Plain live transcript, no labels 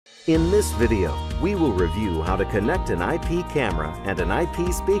In this video, we will review how to connect an IP camera and an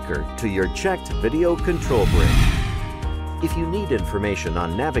IP speaker to your CHeKT video control bridge. If you need information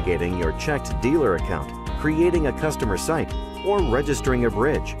on navigating your CHeKT dealer account, creating a customer site, or registering a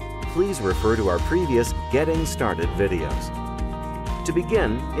bridge, please refer to our previous Getting Started videos. To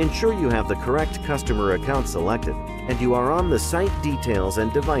begin, ensure you have the correct customer account selected and you are on the Site Details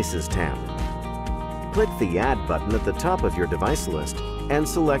and Devices tab. Click the Add button at the top of your device list and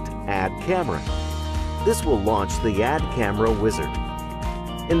select Add Camera. This will launch the Add Camera wizard.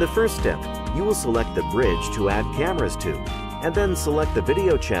 In the first step, you will select the bridge to add cameras to, and then select the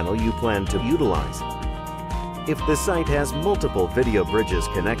video channel you plan to utilize. If the site has multiple video bridges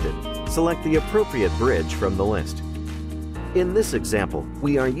connected, select the appropriate bridge from the list. In this example,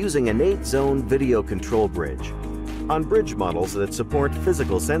 we are using an 8-zone video control bridge. On bridge models that support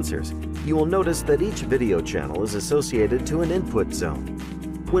physical sensors, you will notice that each video channel is associated to an input zone.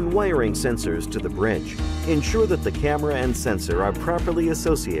 When wiring sensors to the bridge, ensure that the camera and sensor are properly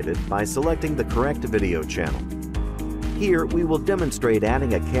associated by selecting the correct video channel. Here, we will demonstrate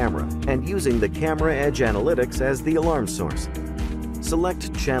adding a camera and using the Camera Edge Analytics as the alarm source.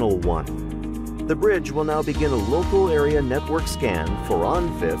 Select Channel 1. The bridge will now begin a local area network scan for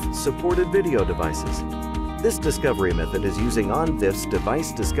ONVIF supported video devices. This discovery method is using ONVIF's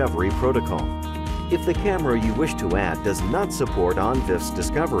device discovery protocol. If the camera you wish to add does not support ONVIF's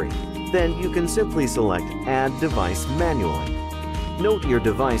discovery, then you can simply select Add Device manually. Note your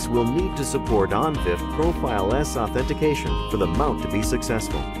device will need to support ONVIF Profile S authentication for the mount to be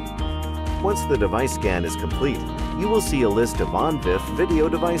successful. Once the device scan is complete, you will see a list of ONVIF video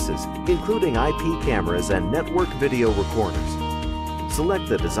devices, including IP cameras and network video recorders. Select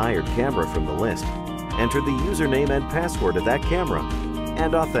the desired camera from the list, enter the username and password of that camera,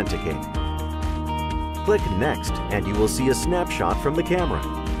 and authenticate. Click Next and you will see a snapshot from the camera.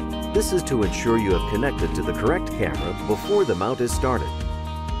 This is to ensure you have connected to the correct camera before the mount is started.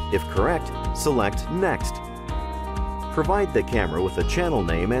 If correct, select Next. Provide the camera with a channel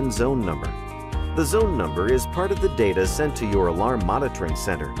name and zone number. The zone number is part of the data sent to your alarm monitoring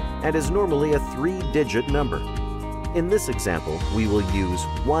center and is normally a 3-digit number. In this example, we will use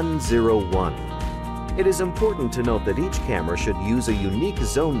 101. It is important to note that each camera should use a unique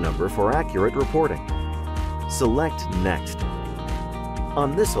zone number for accurate reporting. Select Next.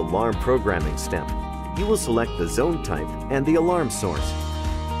 On this alarm programming step, you will select the zone type and the alarm source.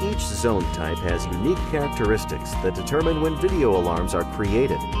 Each zone type has unique characteristics that determine when video alarms are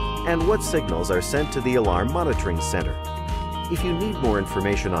created and what signals are sent to the alarm monitoring center. If you need more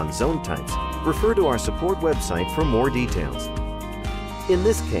information on zone types, refer to our support website for more details. In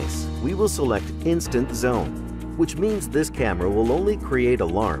this case, we will select Instant Zone, which means this camera will only create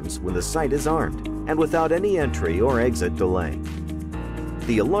alarms when the site is armed and without any entry or exit delay.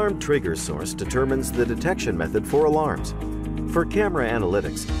 The alarm trigger source determines the detection method for alarms. For camera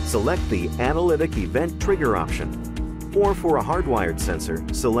analytics, select the Analytic Event Trigger option, or for a hardwired sensor,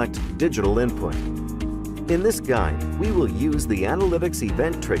 select Digital Input. In this guide, we will use the Analytics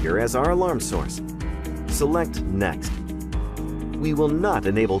Event Trigger as our alarm source. Select Next. We will not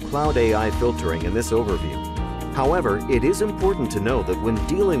enable Cloud AI filtering in this overview. However, it is important to know that when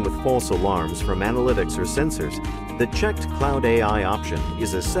dealing with false alarms from analytics or sensors, the CHeKT Cloud AI option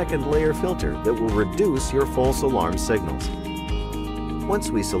is a second layer filter that will reduce your false alarm signals. Once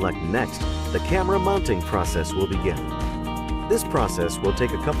we select Next, the camera mounting process will begin. This process will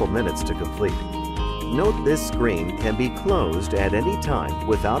take a couple minutes to complete. Note this screen can be closed at any time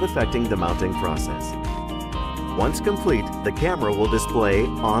without affecting the mounting process. Once complete, the camera will display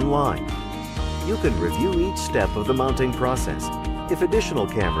Online. You can review each step of the mounting process. If additional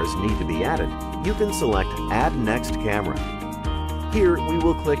cameras need to be added, you can select Add Next Camera. Here, we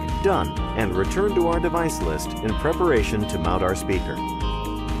will click Done and return to our device list in preparation to mount our speaker.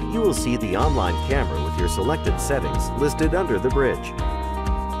 You will see the online camera with your selected settings listed under the bridge.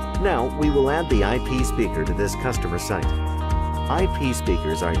 Now, we will add the IP speaker to this customer site. IP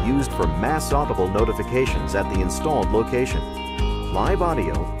speakers are used for mass audible notifications at the installed location. Live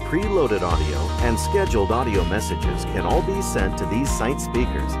audio, preloaded audio, and scheduled audio messages can all be sent to these site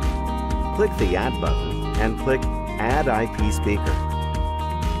speakers. Click the Add button and click Add IP Speaker.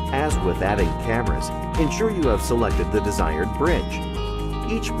 As with adding cameras, ensure you have selected the desired bridge.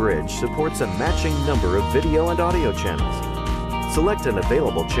 Each bridge supports a matching number of video and audio channels. Select an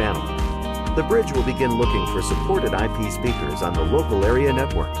available channel. The bridge will begin looking for supported IP speakers on the local area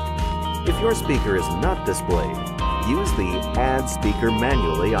network. If your speaker is not displayed, use the Add Speaker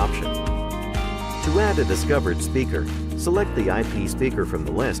Manually option. To add a discovered speaker, select the IP speaker from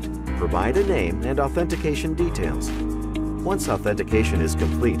the list, provide a name and authentication details. Once authentication is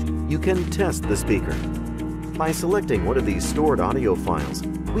complete, you can test the speaker. By selecting one of these stored audio files,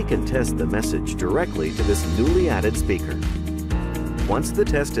 we can test the message directly to this newly added speaker. Once the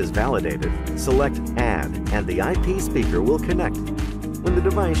test is validated, select Add and the IP speaker will connect. When the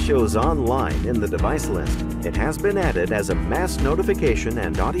device shows online in the device list, it has been added as a mass notification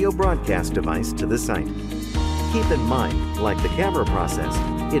and audio broadcast device to the site. Keep in mind, like the camera process,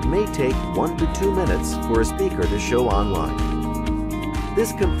 it may take 1 to 2 minutes for a speaker to show online.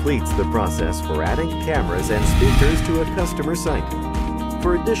 This completes the process for adding cameras and speakers to a customer site.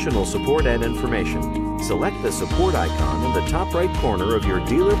 For additional support and information, select the support icon in the top right corner of your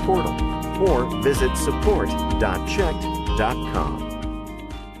dealer portal or visit support.chekt.com.